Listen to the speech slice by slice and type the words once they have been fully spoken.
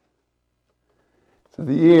So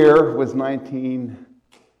the year was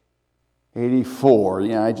 1984.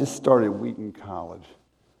 Yeah, I just started Wheaton College.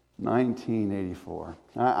 1984.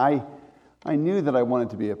 I knew that I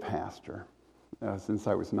wanted to be a pastor since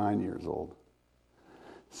I was 9 years old.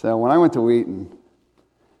 So when I went to Wheaton,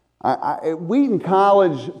 Wheaton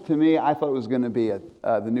College, to me, I thought it was going to be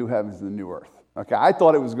the new heavens and the new earth. Okay, I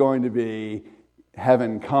thought it was going to be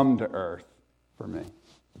heaven come to earth for me.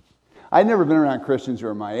 I'd never been around Christians who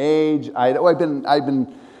were my age.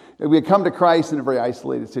 We had come to Christ in a very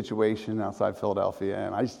isolated situation outside Philadelphia,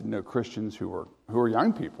 and I just didn't know Christians who were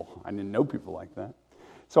young people. I didn't know people like that.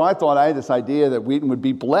 So I thought I had this idea that Wheaton would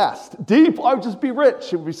be blessed. Deep, I would just be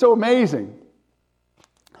rich. It would be so amazing.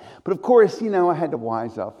 But of course, I had to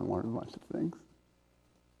wise up and learn a bunch of things.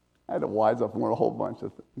 I had to wise up and learn a whole bunch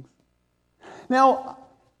of things. Now,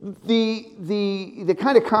 the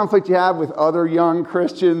kind of conflict you have with other young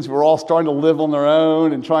Christians who are all starting to live on their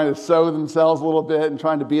own and trying to sow themselves a little bit and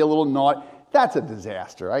trying to be a little naughty, that's a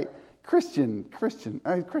disaster, right? Christian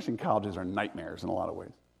colleges are nightmares in a lot of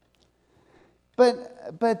ways. But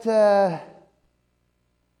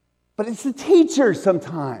it's the teachers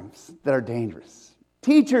sometimes that are dangerous.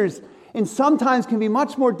 Teachers, and sometimes can be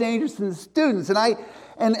much more dangerous than the students.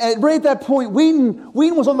 And right at that point, Wheaton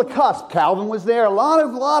was on the cusp. Calvin was there. A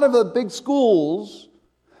lot of the big schools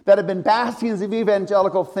that had been bastions of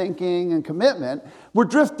evangelical thinking and commitment were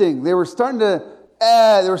drifting. They were starting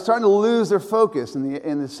to lose their focus. In the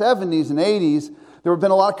 70s and 80s, there have been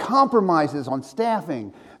a lot of compromises on staffing.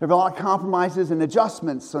 There have been a lot of compromises and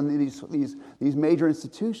adjustments on these major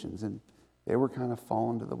institutions, and they were kind of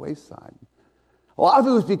falling to the wayside. A lot of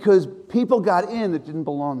it was because people got in that didn't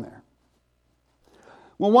belong there.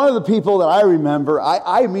 Well, one of the people that I remember,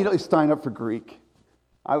 I immediately signed up for Greek.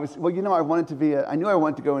 I knew I wanted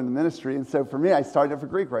to go into ministry, and so for me, I started up for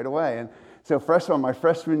Greek right away. And so my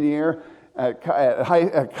freshman year at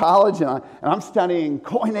college, and I'm studying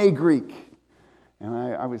Koine Greek, and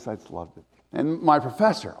I just loved it. And my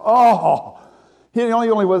professor, not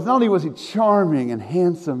only was he charming and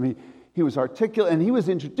handsome, he was articulate, and he was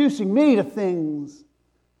introducing me to things.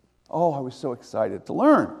 I was so excited to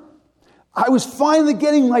learn. I was finally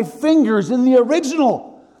getting my fingers in the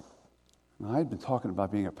original. I'd been talking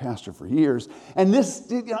about being a pastor for years, and this,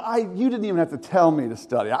 you didn't even have to tell me to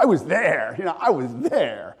study. I was there. I was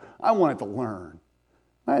there. I wanted to learn.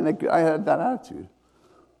 I had that attitude.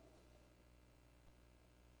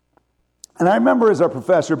 And I remember as our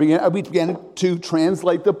professor we began to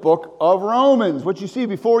translate the book of Romans. What you see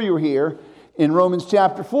before you here in Romans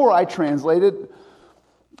chapter 4, I translated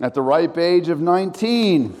at the ripe age of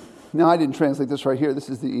 19. Now, I didn't translate this right here. This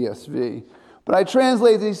is the ESV. But I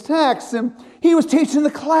translated these texts, and he was teaching the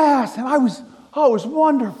class, and it was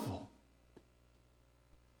wonderful.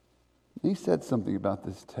 He said something about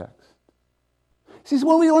this text. See,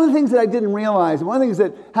 one of the things that I didn't realize, and one of the things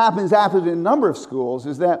that happens after in a number of schools,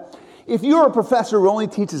 is that if you're a professor who only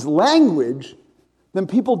teaches language, then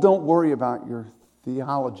people don't worry about your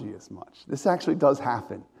theology as much. This actually does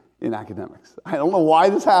happen in academics. I don't know why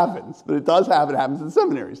this happens, but it does happen. It happens in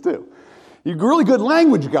seminaries too. You're a really good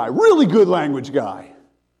language guy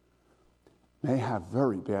may have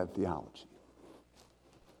very bad theology.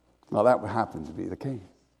 Well, that would happen to be the case.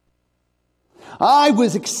 I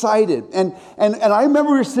was excited, and I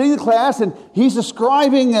remember we were sitting in class, and he's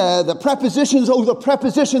describing the prepositions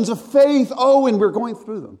of faith, and we're going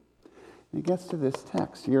through them. And he gets to this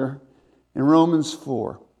text here in Romans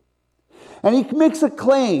 4. And he makes a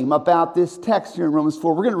claim about this text here in Romans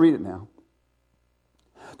 4. We're going to read it now.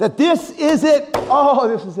 That this is it.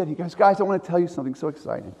 This is it. You guys, I want to tell you something so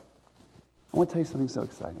exciting. I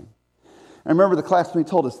remember the classmate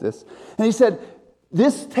told us this. And he said,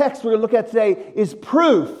 this text we're going to look at today is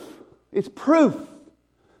proof. It's proof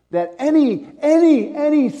that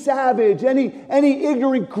any savage, any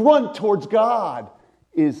ignorant grunt towards God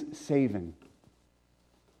is saving.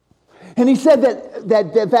 And he said that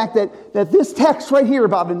the fact that this text right here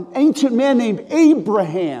about an ancient man named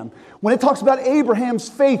Abraham, when it talks about Abraham's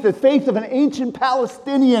faith, the faith of an ancient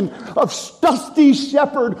Palestinian, of dusty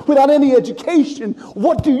shepherd without any education,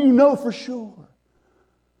 what do you know for sure?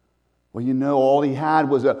 Well, all he had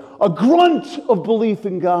was a grunt of belief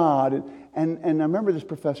in God. And I remember this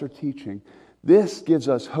professor teaching, this gives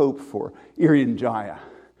us hope for Irian Jaya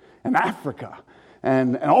and Africa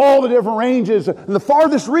and all the different ranges and the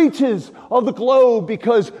farthest reaches of the globe,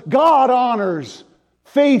 because God honors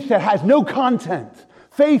faith that has no content,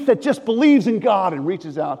 faith that just believes in God and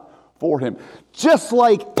reaches out for Him. Just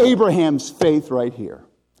like Abraham's faith right here.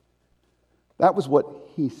 That was what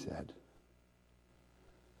he said.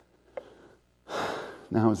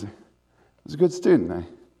 Now, I was a good student.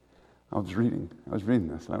 I I was reading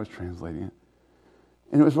this, and I was translating it.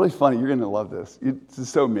 And it was really funny. You're going to love this. This is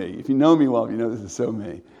so me. If you know me well, you know this is so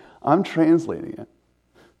me. I'm translating it,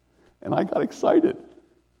 and I got excited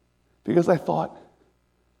because I thought,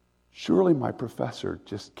 surely my professor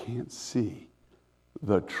just can't see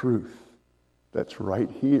the truth that's right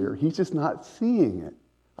here. He's just not seeing it.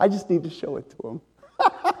 I just need to show it to him.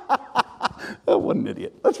 Oh, what an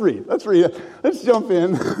idiot. Let's read. Let's jump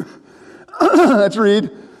in. Let's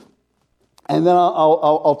read. And then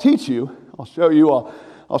I'll teach you. I'll show you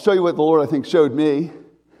what the Lord, I think, showed me.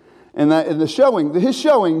 And his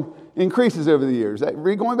showing increases over the years.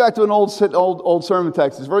 Going back to an old sermon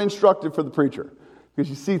text is very instructive for the preacher because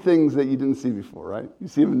you see things that you didn't see before, right? You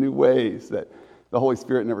see them in new ways that the Holy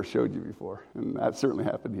Spirit never showed you before. And that certainly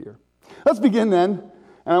happened here. Let's begin then.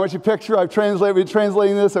 And I want you to picture, I've been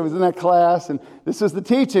translating this. I was in that class, and this is the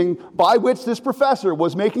teaching by which this professor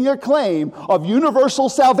was making a claim of universal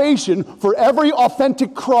salvation for every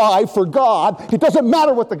authentic cry for God. It doesn't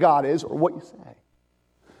matter what the God is or what you say.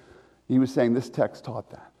 He was saying this text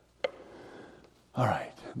taught that. All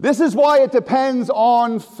right. This is why it depends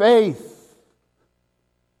on faith.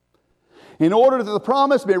 In order that the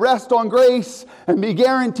promise may rest on grace and be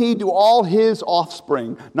guaranteed to all his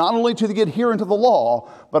offspring, not only to the adherent of the law,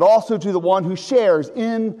 but also to the one who shares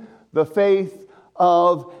in the faith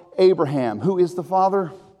of Abraham, who is the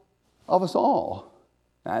father of us all.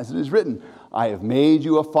 As it is written, I have made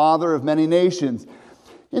you a father of many nations,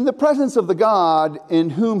 in the presence of the God in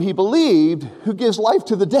whom he believed, who gives life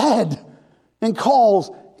to the dead and calls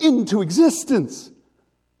into existence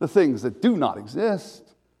the things that do not exist.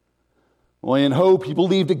 Well, in hope, he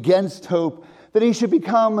believed against hope that he should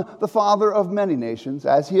become the father of many nations.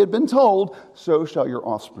 As he had been told, so shall your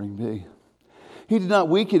offspring be. He did not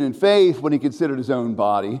weaken in faith when he considered his own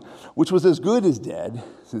body, which was as good as dead,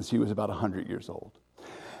 since he was about 100 years old.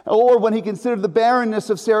 Or when he considered the barrenness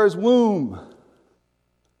of Sarah's womb.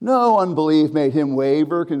 No unbelief made him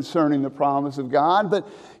waver concerning the promise of God, but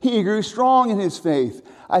he grew strong in his faith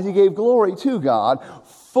as he gave glory to God,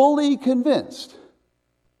 fully convinced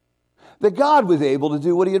that God was able to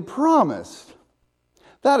do what he had promised.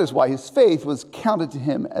 That is why his faith was counted to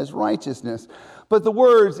him as righteousness. But the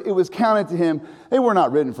words, it was counted to him, they were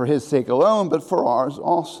not written for his sake alone, but for ours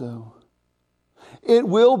also. It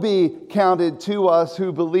will be counted to us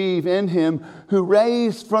who believe in him, who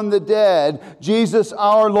raised from the dead Jesus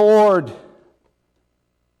our Lord,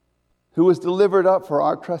 who was delivered up for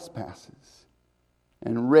our trespasses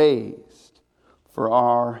and raised for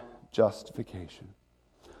our justification.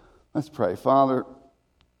 Let's pray. Father,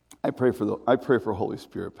 I pray for Holy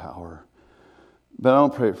Spirit power, but I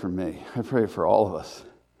don't pray for me. I pray for all of us.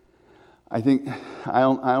 I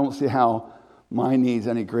don't see how my need's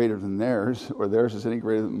any greater than theirs, or theirs is any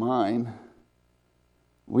greater than mine.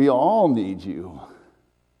 We all need you.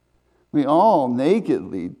 We all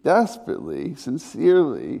nakedly, desperately,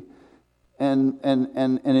 sincerely, and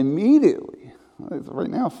immediately, right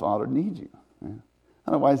now, Father, need you.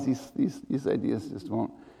 Otherwise, these ideas just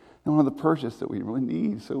won't have the purchase that we really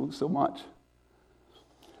need so much.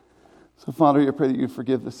 So, Father, I pray that you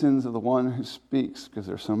forgive the sins of the one who speaks, because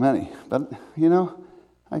there's so many. But,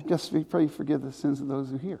 I guess we pray you forgive the sins of those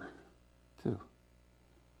who hear, too.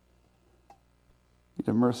 You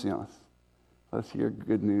have mercy on us. Let us hear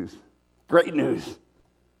good news, great news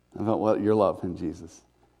about what your love in Jesus.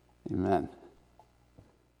 Amen.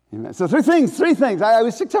 Amen. So three things. I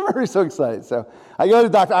was so excited. So I go to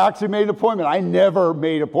the doctor. I actually made an appointment. I never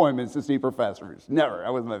made appointments to see professors. Never. I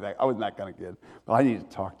wasn't that kind of kid. But I needed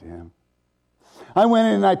to talk to him. I went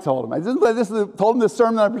in and I told him. Told him this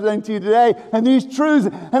sermon that I'm presenting to you today and these truths.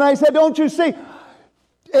 And I said, don't you see?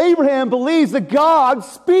 Abraham believes that God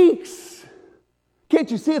speaks.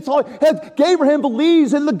 Can't you see? Abraham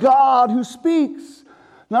believes in the God who speaks.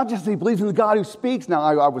 Not just that he believes in the God who speaks. Now,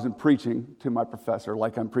 I wasn't preaching to my professor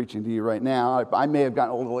like I'm preaching to you right now. I may have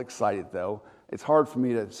gotten a little excited, though. It's hard for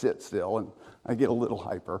me to sit still, and I get a little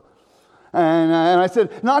hyper. And I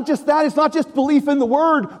said, not just that. It's not just belief in the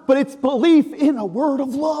Word, but it's belief in a word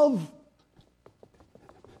of love.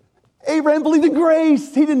 Abraham believed in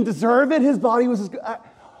grace. He didn't deserve it. His body was...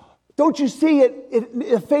 Don't you see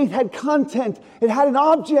it? Faith had content. It had an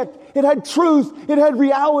object. It had truth. It had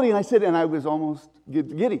reality. And I said, and I was almost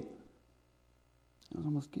giddy. I was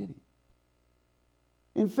almost giddy.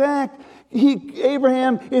 In fact,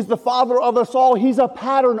 Abraham is the father of us all. He's a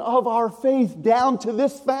pattern of our faith down to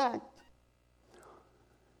this fact.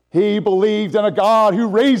 He believed in a God who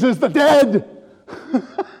raises the dead.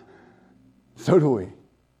 So do we.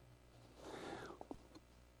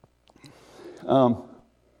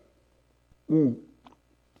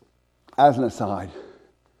 As an aside,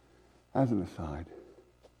 As an aside,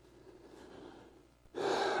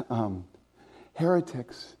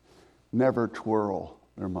 heretics never twirl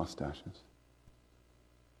their mustaches.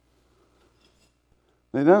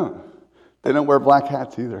 They don't. They don't wear black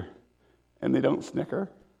hats either. And they don't snicker.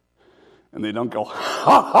 And they don't go,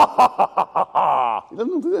 ha, ha, ha, ha, ha, ha. He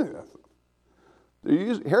doesn't do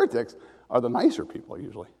that. Heretics are the nicer people,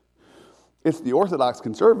 usually. It's the Orthodox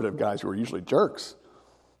conservative guys who are usually jerks.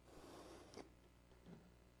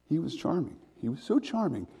 He was charming. He was so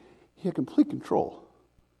charming, he had complete control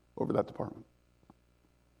over that department.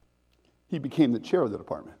 He became the chair of the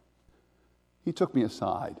department. He took me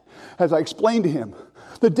aside as I explained to him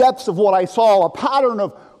the depths of what I saw, a pattern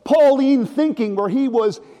of Pauline thinking where he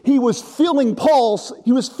was filling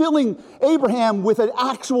Abraham with an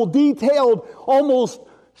actual detailed, almost,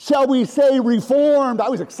 shall we say, reformed, I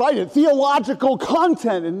was excited, theological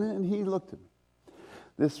content. And then he looked at me.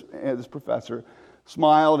 This professor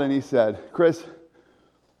smiled and he said, Chris,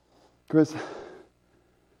 it's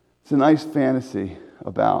a nice fantasy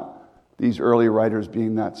about these early writers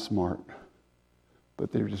being that smart,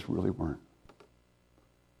 but they just really weren't.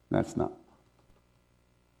 That's not.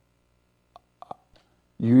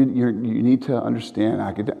 You need to understand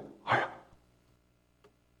academic.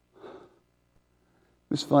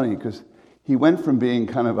 It's funny because he went from being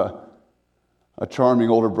kind of a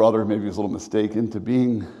charming older brother, maybe he was a little mistaken, to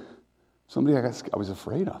being somebody I was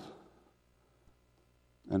afraid of.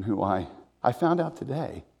 And who I found out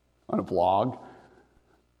today on a blog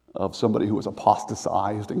of somebody who was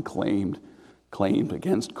apostatized and claimed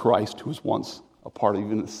against Christ, who was once a part of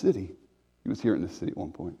even the city. He was here in the city at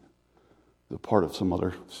one point. He was a part of some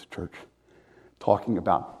other church, talking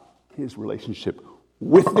about his relationship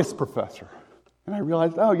with this professor. And I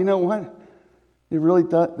realized, oh, you know what? It really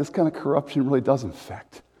does. This kind of corruption really does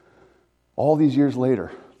infect. All these years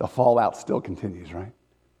later, the fallout still continues, right?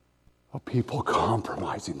 Of people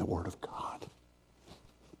compromising the Word of God.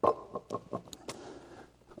 All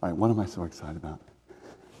right, what am I so excited about?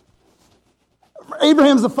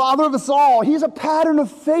 Abraham's the father of us all. He's a pattern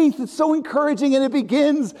of faith. It's so encouraging, and it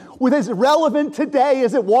begins with as relevant today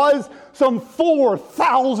as it was some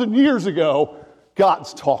 4,000 years ago.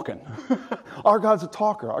 God's talking. Our God's a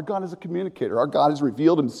talker. Our God is a communicator. Our God has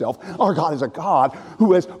revealed himself. Our God is a God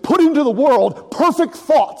who has put into the world perfect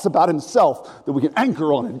thoughts about himself that we can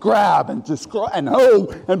anchor on and grab and describe and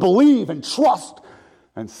know and believe and trust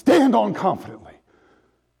and stand on confidently.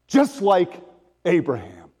 Just like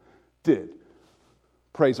Abraham did.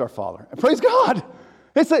 Praise our Father. And praise God.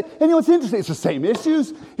 And you know what's interesting? It's the same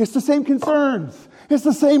issues. It's the same concerns. It's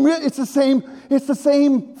the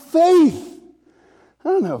same faith. I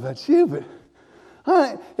don't know about you, but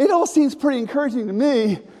it all seems pretty encouraging to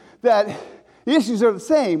me that the issues are the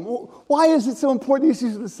same. Why is it so important the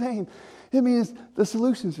issues are the same? It means the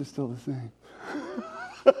solutions are still the same.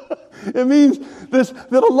 It means that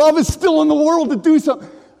a love is still in the world to do something.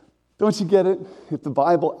 Don't you get it? If the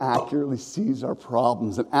Bible accurately sees our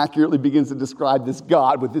problems and accurately begins to describe this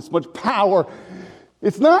God with this much power,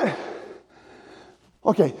 it's not...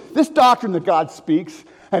 Okay, this doctrine that God speaks,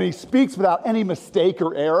 and he speaks without any mistake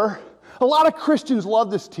or error. A lot of Christians love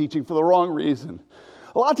this teaching for the wrong reason.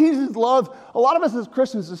 A lot of us as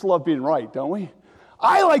Christians just love being right, don't we?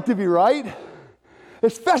 I like to be right,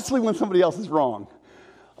 especially when somebody else is wrong.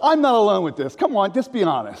 I'm not alone with this. Come on, just be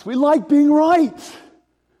honest. We like being right.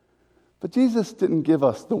 But Jesus didn't give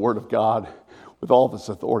us the Word of God with all of its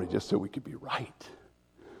authority just so we could be right.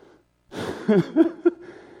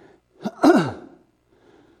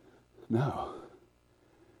 No.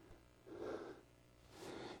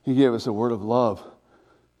 He gave us a word of love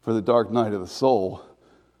for the dark night of the soul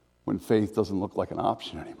when faith doesn't look like an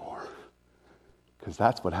option anymore. Because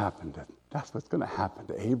that's what happened. That's what's going to happen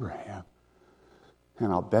to Abraham.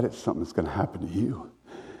 And I'll bet it's something that's going to happen to you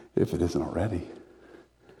if it isn't already.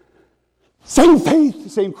 Same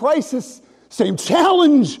faith, same crisis, same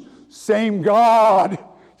challenge, same God,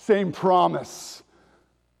 same promise.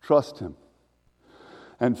 Trust him.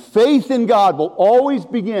 And faith in God will always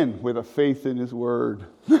begin with a faith in his word.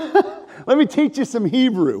 Let me teach you some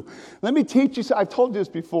Hebrew. Let me teach you. I've told you this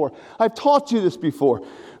before. I've taught you this before.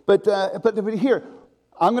 But here,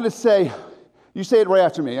 I'm going to say, you say it right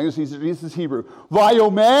after me. I'm going to say, this is Hebrew.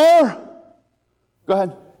 Vayomer. Go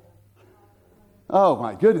ahead. Oh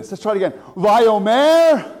my goodness. Let's try it again.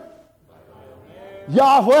 Vayomer.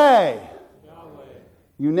 Yahweh.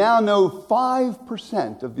 You now know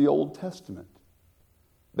 5% of the Old Testament.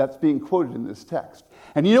 That's being quoted in this text.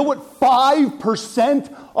 And you know what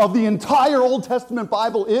 5% of the entire Old Testament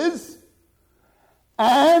Bible is?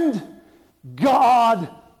 And God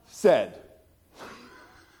said.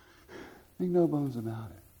 Make no bones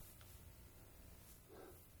about it.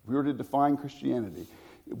 If we were to define Christianity,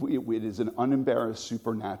 it is an unembarrassed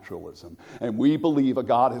supernaturalism. And we believe a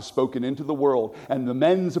God has spoken into the world, and the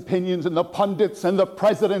men's opinions and the pundits and the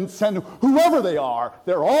presidents and whoever they are,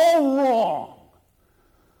 they're all wrong.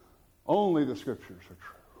 Only the scriptures are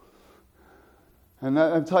true. And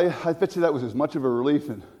I tell you, I bet you that was as much of a relief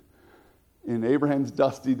in Abraham's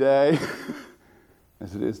dusty day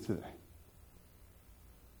as it is today.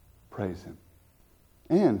 Praise him.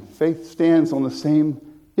 And faith stands on the same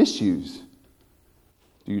issues.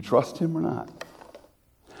 Do you trust him or not?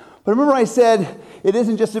 But remember I said, it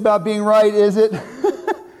isn't just about being right, is it?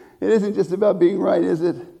 It isn't just about being right, is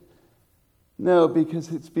it? No,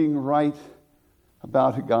 because it's being right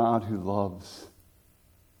about a God who loves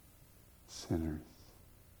sinners.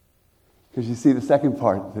 Because you see the second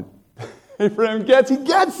part that Abraham gets, he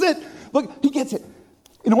gets it. Look, he gets it.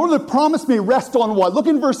 In order the promise may rest on what? Look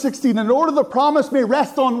in verse 16. In order the promise may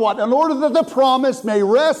rest on what? In order that the promise may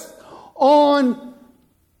rest on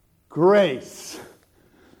grace.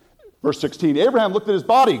 Verse 16, Abraham looked at his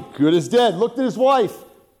body, good as dead. Looked at his wife,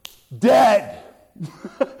 dead.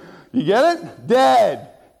 You get it?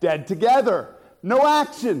 Dead. Dead together. No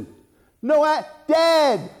action.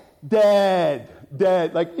 Dead.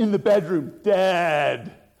 Like in the bedroom,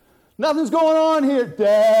 dead. Nothing's going on here,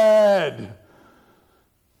 dead.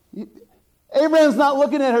 Abraham's not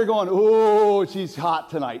looking at her going, oh, she's hot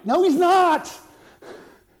tonight. No, he's not.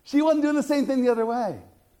 She wasn't doing the same thing the other way.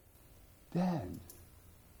 Dead.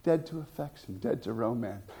 Dead to affection, dead to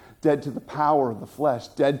romance, dead to the power of the flesh,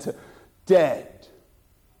 dead.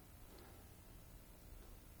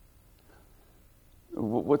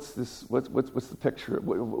 What's this? What's the picture?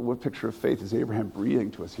 What picture of faith is Abraham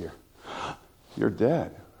breathing to us here? You're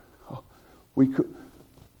dead. Oh, we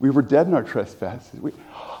were dead in our trespasses.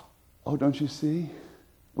 Don't you see?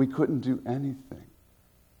 We couldn't do anything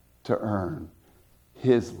to earn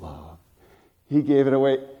his love. He gave it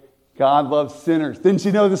away. God loves sinners. Didn't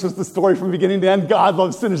you know this was the story from beginning to end? God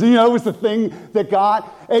loves sinners. And you know it was the thing that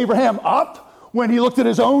got Abraham up when he looked at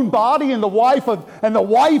his own body and the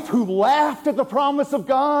wife who laughed at the promise of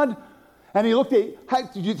God. And he looked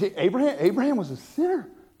at, did you say Abraham? Abraham was a sinner,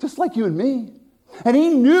 just like you and me. And he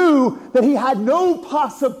knew that he had no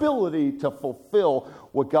possibility to fulfill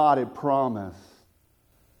what God had promised.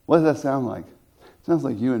 What does that sound like? It sounds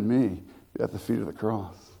like you and me at the feet of the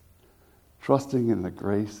cross, trusting in the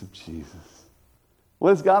grace of Jesus.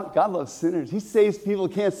 What is God? God loves sinners. He saves people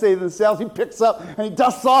who can't save themselves. He picks up and he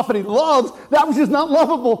dusts off and he loves that which is not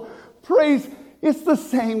lovable. Praise. It's the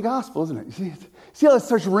same gospel, isn't it? See how it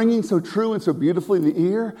starts ringing so true and so beautifully in the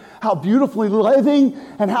ear? How beautifully living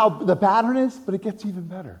and how the pattern is? But it gets even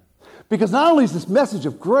better. Because not only is this message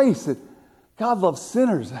of grace that God loves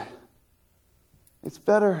sinners, it's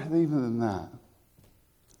better even than that.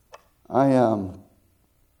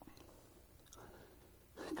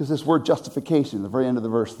 Because this word justification, the very end of the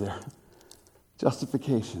verse there.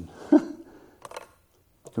 Justification.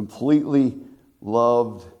 Completely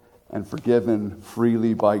loved and forgiven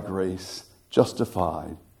freely by grace,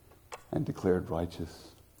 justified and declared righteous.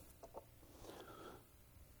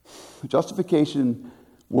 The justification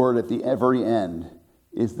word at the very end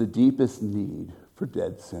is the deepest need for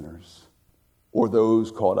dead sinners or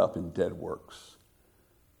those caught up in dead works.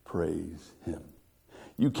 Praise him.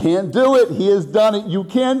 You can't do it. He has done it. You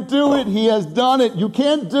can't do it. He has done it. You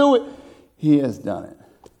can't do it. He has done it.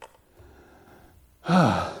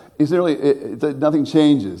 Nothing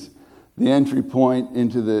changes. The entry point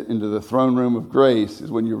into the throne room of grace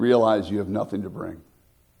is when you realize you have nothing to bring.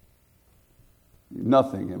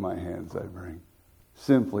 Nothing in my hands I bring.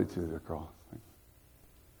 Simply to the cross.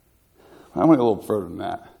 I went a little further than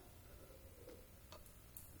that.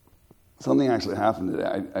 Something actually happened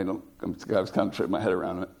today. I was kind of tripping my head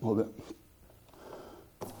around it a little bit.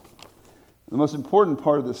 The most important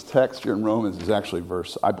part of this text here in Romans is actually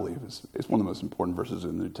I believe, is one of the most important verses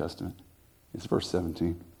in the New Testament. It's verse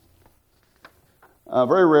 17.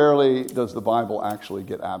 Very rarely does the Bible actually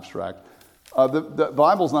get abstract. The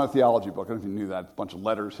Bible's not a theology book. I don't know if you knew that. It's a bunch of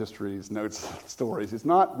letters, histories, notes, stories. It's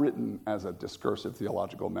not written as a discursive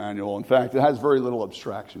theological manual. In fact, it has very little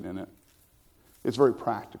abstraction in it. It's very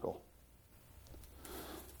practical.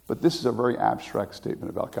 But this is a very abstract statement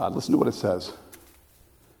about God. Listen to what it says.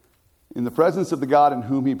 In the presence of the God in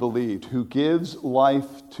whom he believed, who gives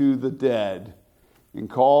life to the dead and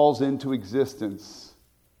calls into existence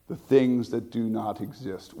the things that do not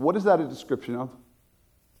exist. What is that a description of?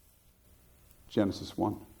 Genesis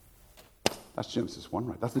 1. That's Genesis 1,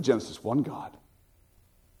 right? That's the Genesis 1 God.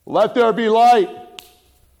 Let there be light.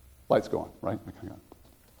 Light's gone, right?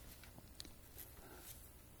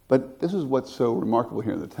 But this is what's so remarkable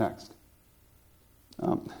here in the text.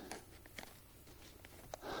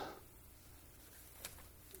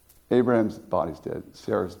 Abraham's body's dead.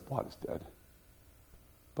 Sarah's body's dead.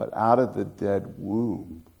 But out of the dead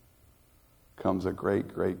womb comes a great,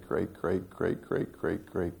 great, great, great, great, great, great,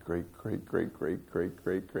 great, great, great, great, great, great,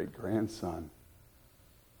 great, great grandson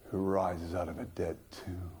who rises out of a dead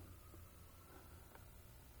tomb.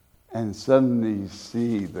 And suddenly you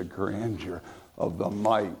see the grandeur of the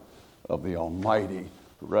might of the Almighty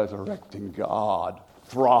resurrecting God,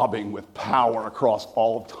 throbbing with power across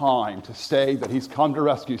all time to say that he's come to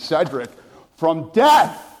rescue Cedric from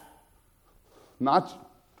death. Not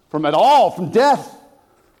from it all, from death.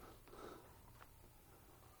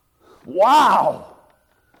 Wow!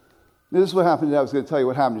 This is what happened today. I was going to tell you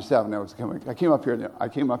what happened just now. I came up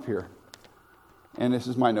here, and this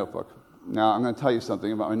is my notebook. Now, I'm going to tell you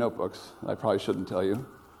something about my notebooks I probably shouldn't tell you.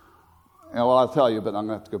 And, well, I'll tell you, but I'm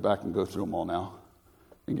going to have to go back and go through them all now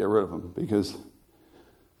and get rid of them, because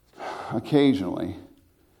occasionally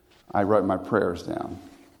I write my prayers down.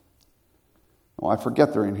 Well, I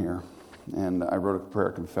forget they're in here, and I wrote a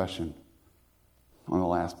prayer confession on the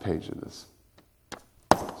last page of this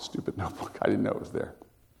stupid notebook. I didn't know it was there.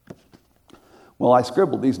 Well, I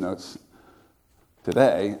scribbled these notes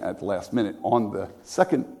today at the last minute on the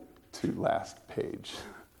second to last page,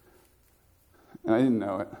 and I didn't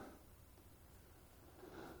know it.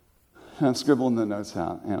 And I'm scribbling the notes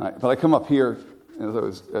out, but I come up here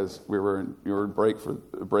as we were in break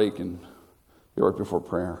and we were before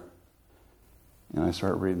prayer, and I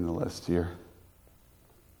start reading the list here,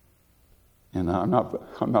 and I'm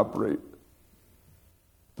not brave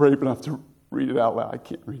enough to read it out loud. I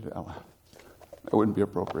can't read it out loud. That wouldn't be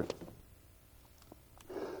appropriate.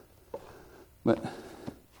 But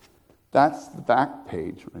that's the back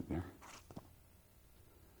page right there.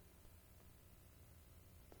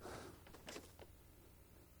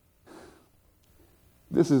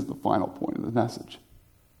 This is the final point of the message.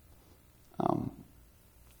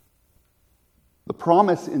 The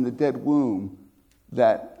promise in the dead womb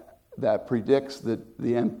that predicts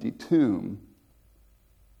the empty tomb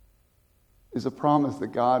is a promise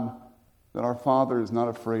that our Father is not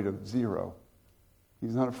afraid of zero.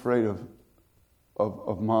 He's not afraid of I'm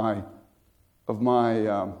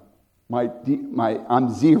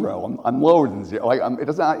zero. I'm lower than zero.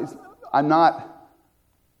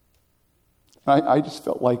 I just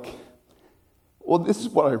felt like, well, this is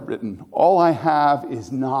what I've written. All I have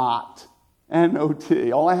is not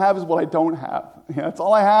N-O-T. All I have is what I don't have. That's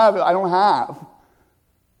all I have. I don't have.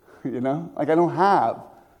 I don't have.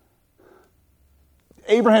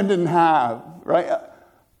 Abraham didn't have, right?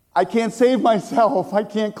 I can't save myself. I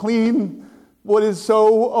can't clean what is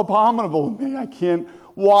so abominable in me. I can't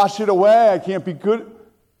wash it away. I can't be good.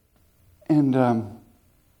 And I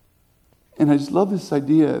just love this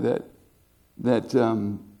idea that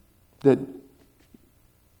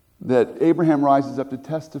Abraham rises up to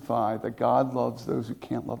testify that God loves those who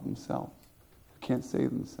can't love themselves, who can't save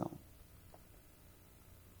themselves.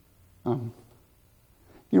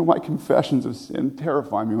 My confessions of sin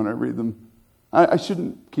terrify me when I read them. I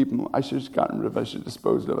shouldn't keep them. I should have just gotten rid of it. I should have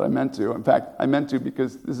disposed of it. I meant to. In fact, I meant to,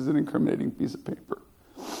 because this is an incriminating piece of paper.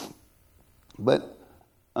 But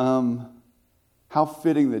how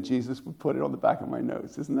fitting that Jesus would put it on the back of my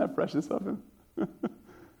notes. Isn't that precious of him?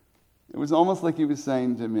 It was almost like he was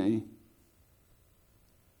saying to me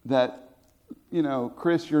that,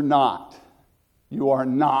 Chris, you're not. You are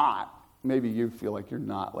not. Maybe you feel like you're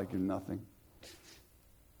not, like you're nothing.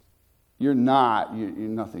 You're not. You're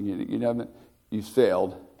nothing. You haven't. You've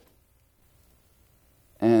failed.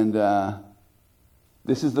 And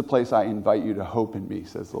this is the place I invite you to hope in me,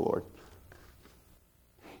 says the Lord.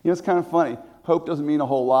 It's kind of funny. Hope doesn't mean a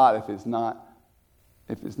whole lot if it's not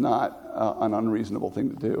an unreasonable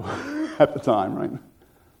thing to do at the time, right?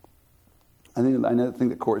 I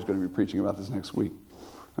think that Corey's going to be preaching about this next week.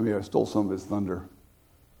 I stole some of his thunder.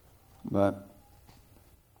 But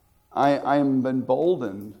I am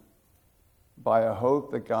emboldened by a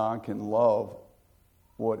hope that God can love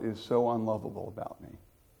what is so unlovable about me.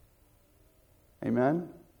 Amen?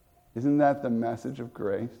 Isn't that the message of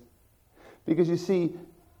grace? Because you see,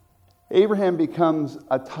 Abraham becomes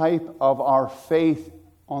a type of our faith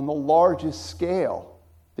on the largest scale,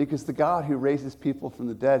 because the God who raises people from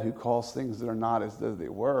the dead, who calls things that are not as though they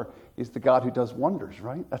were, is the God who does wonders,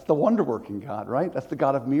 right? That's the wonder-working God, right? That's the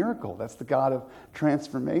God of miracle. That's the God of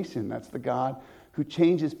transformation. That's the God who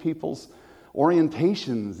changes people's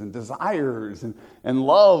orientations and desires and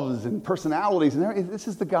loves and personalities. And this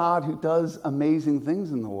is the God who does amazing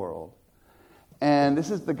things in the world. And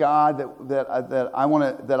this is the God that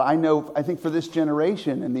I think for this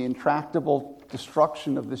generation, and the intractable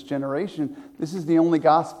destruction of this generation, this is the only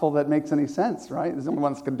gospel that makes any sense, right? This is the only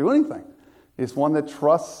one that's going to do anything. It's one that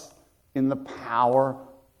trusts in the power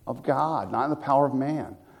of God, not in the power of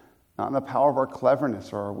man, not in the power of our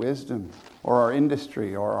cleverness or our wisdom or our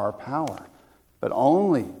industry or our power, but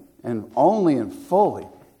only and fully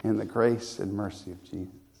in the grace and mercy of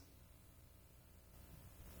Jesus.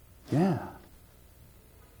 Yeah.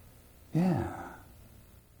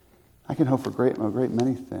 I can hope for a great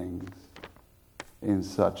many things in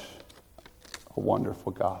such a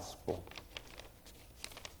wonderful gospel.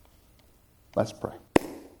 Let's pray.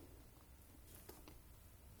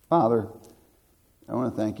 Father, I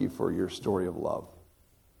want to thank you for your story of love.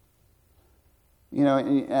 You know,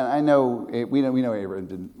 and I know, we know Abraham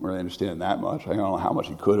didn't really understand that much. I don't know how much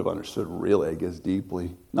he could have understood really, I guess,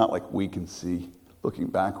 deeply. Not like we can see looking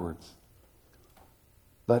backwards.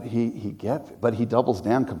 But he gets it. But he doubles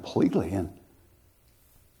down completely. And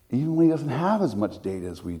even when he doesn't have as much data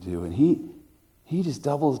as we do, and he just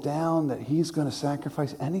doubles down that he's going to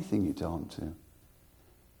sacrifice anything you tell him to.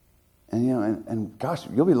 And, you know, and gosh,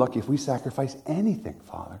 you'll be lucky if we sacrifice anything,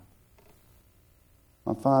 Father.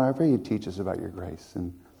 Well, Father, I pray you teach us about your grace.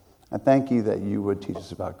 And I thank you that you would teach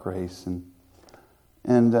us about grace. And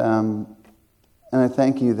I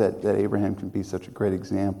thank you that Abraham can be such a great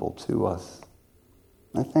example to us.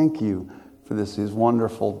 I thank you for his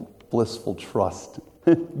wonderful, blissful trust,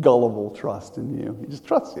 gullible trust in you. He just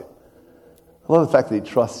trusts you. I love the fact that he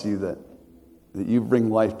trusts you, that you bring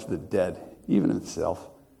life to the dead, even in itself.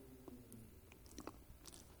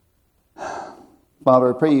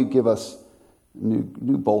 Father, I pray you give us new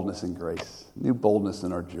boldness and grace, new boldness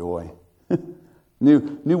in our joy, new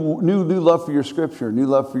love for your scripture, new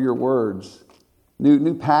love for your words,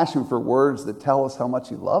 new passion for words that tell us how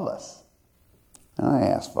much you love us. And I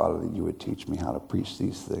ask, Father, that you would teach me how to preach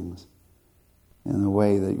these things in the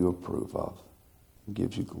way that you approve of and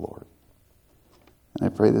gives you glory. And I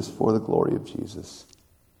pray this for the glory of Jesus.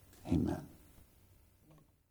 Amen.